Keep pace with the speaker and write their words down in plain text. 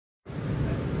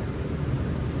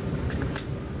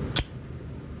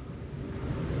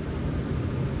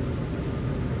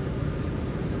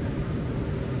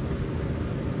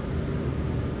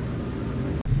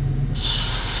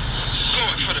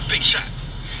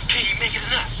Can you make it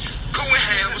nuts? Go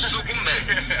ahead with Superman.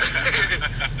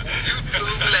 You too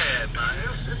glad,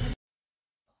 man.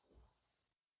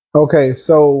 Okay,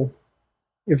 so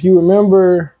if you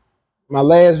remember my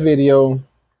last video,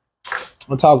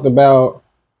 I talked about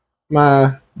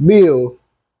my build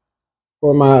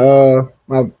for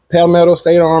my Palmetto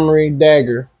State Armory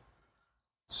Dagger.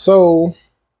 So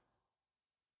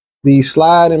the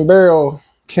slide and barrel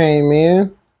came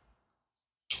in,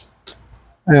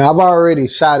 and I've already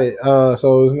shot it,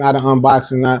 so it's not an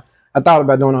unboxing. I thought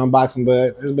about doing an unboxing,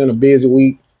 but it's been a busy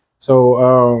week,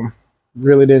 so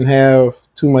really didn't have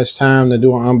too much time to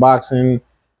do an unboxing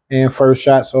and first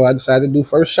shot, so I decided to do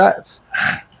first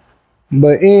shots.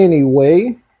 But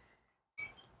anyway,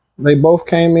 they both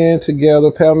came in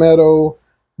together. Palmetto,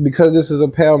 because this is a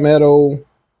Palmetto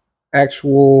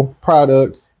actual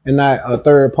product and not a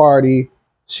third party,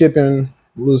 shipping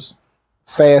was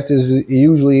fast as it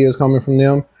usually is coming from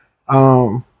them.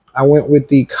 I went with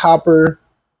the copper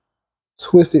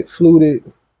twisted fluted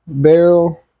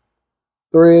barrel,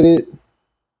 threaded.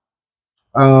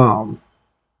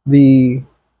 The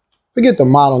forget the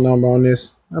model number on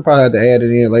this. I probably have to add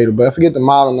it in later, but I forget the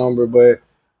model number. But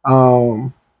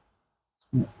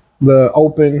the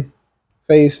open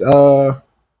face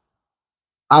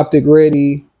optic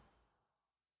ready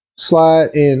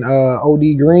slide in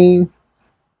OD green.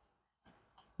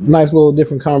 Nice little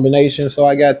different combination. So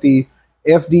I got the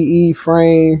FDE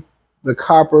frame, the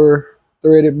copper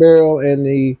threaded barrel, and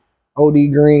the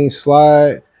OD green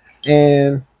slide.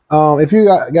 And if you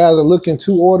guys are looking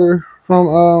to order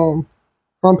from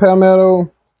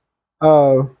Palmetto,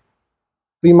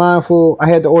 be mindful. I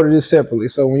had to order this separately.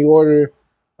 So when you order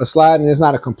a slide and it's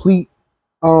not a complete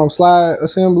slide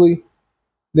assembly,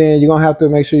 then you're gonna have to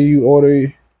make sure you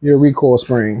order your recoil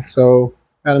spring. So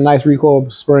got a nice recoil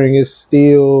spring. It's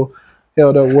still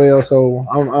held up well. So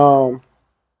I'm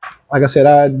like I said,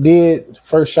 I did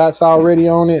first shots already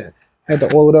on it. Had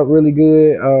to oil it up really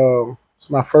good. It's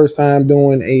my first time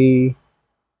doing a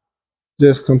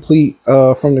just complete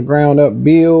from the ground up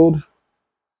build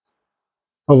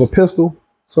of a pistol.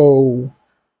 So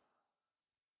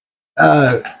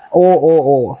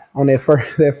oil on that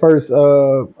first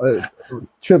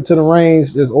trip to the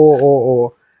range. Just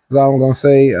oil. That's all I'm gonna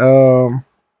say.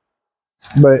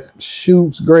 But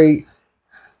shoots great.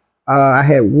 I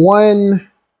had one.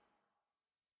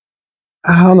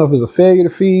 I don't know if it was a failure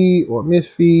to feed or a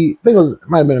misfeed. I think it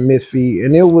might have been a misfeed,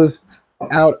 and it was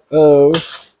out of.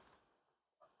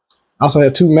 I also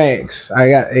had two mags. I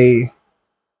got a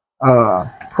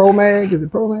Pro Mag. Is it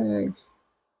Pro Mag?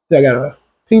 Yeah, I got a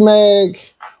P Mag,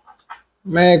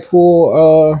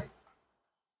 Magpul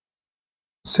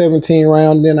 17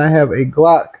 round. Then I have a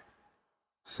Glock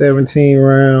 17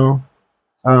 round.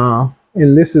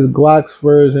 And this is Glock's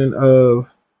version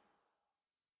of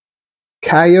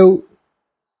Coyote.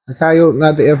 The Coyote,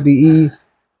 not the FDE.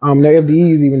 The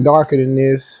FDE is even darker than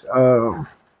this.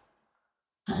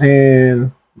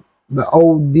 And the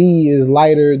OD is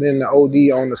lighter than the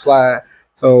OD on the slide.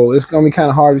 So it's gonna be kind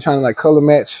of hard to trying to like color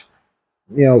match.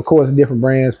 You know, of course, different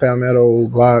brands, Palmetto,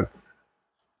 Glock.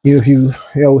 Even if you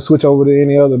switch over to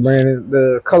any other brand,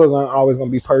 the colors aren't always gonna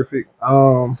be perfect.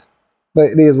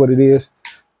 But it is what it is.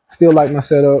 Still like my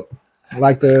setup. I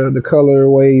like the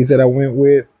colorways that I went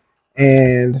with.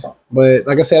 But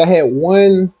like I said, I had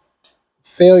one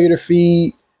failure to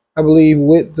feed, I believe,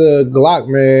 with the Glock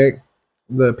mag.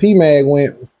 The P mag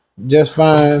went just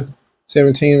fine,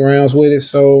 17 rounds with it.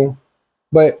 So,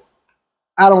 but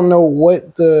I don't know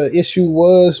what the issue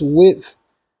was with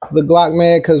the Glock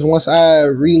mag, because once I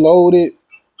reloaded,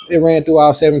 it ran through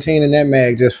all 17 and that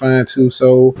mag just fine too.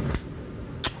 So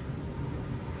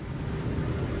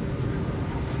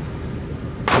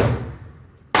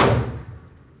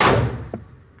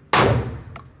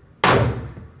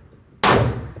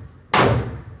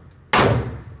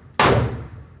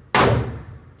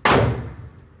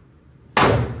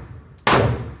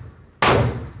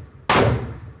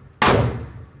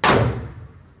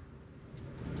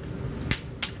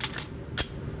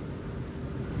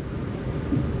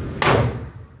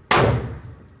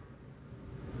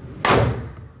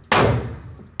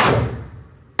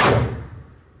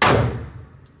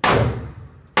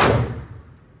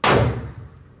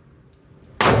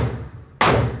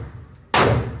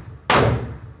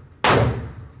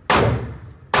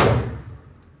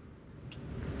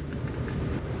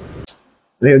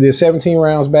they did 17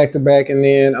 rounds back to back, and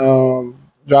then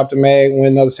dropped the mag,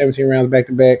 went another 17 rounds back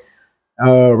to back,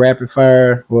 rapid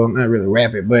fire. Well, not really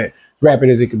rapid, but rapid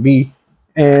as it could be.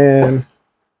 And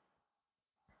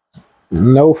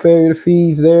no failure to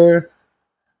feeds there.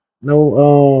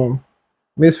 No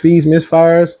misfeeds,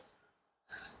 misfires.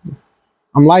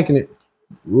 I'm liking it.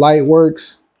 Light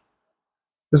works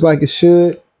just like it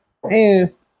should.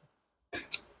 And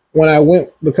when I went,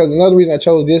 because another reason I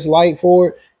chose this light for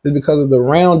it is because of the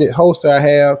rounded holster I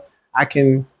have. I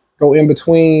can go in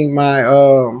between my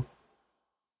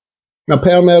my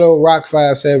Palmetto Rock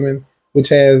 5.7, which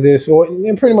has this. Or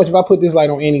and pretty much if I put this light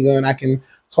on any gun, I can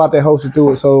swap that holster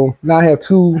through it. So now I have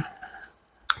two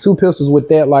pistols with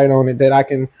that light on it that I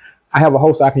have a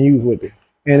holster I can use with it.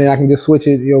 And then I can just switch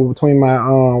it, between my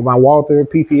my Walther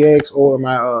PPX or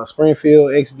my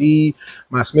Springfield XD,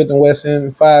 my Smith &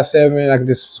 Wesson 5.7. I can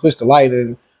just switch the light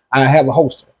and I have a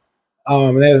holster.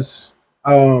 That's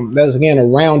again a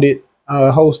rounded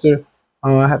holster.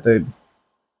 I have to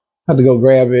go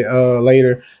grab it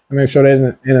later and make sure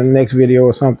that in the next video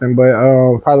or something. But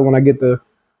probably when I get the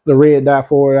red dot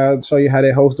for it, I'll show you how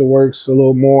that holster works a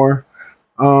little more.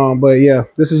 But yeah,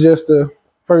 this is just the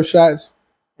first shots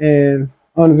and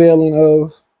unveiling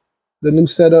of the new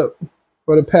setup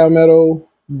for the Palmetto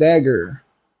Dagger.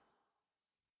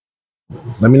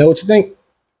 Let me know what you think.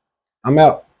 I'm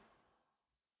out.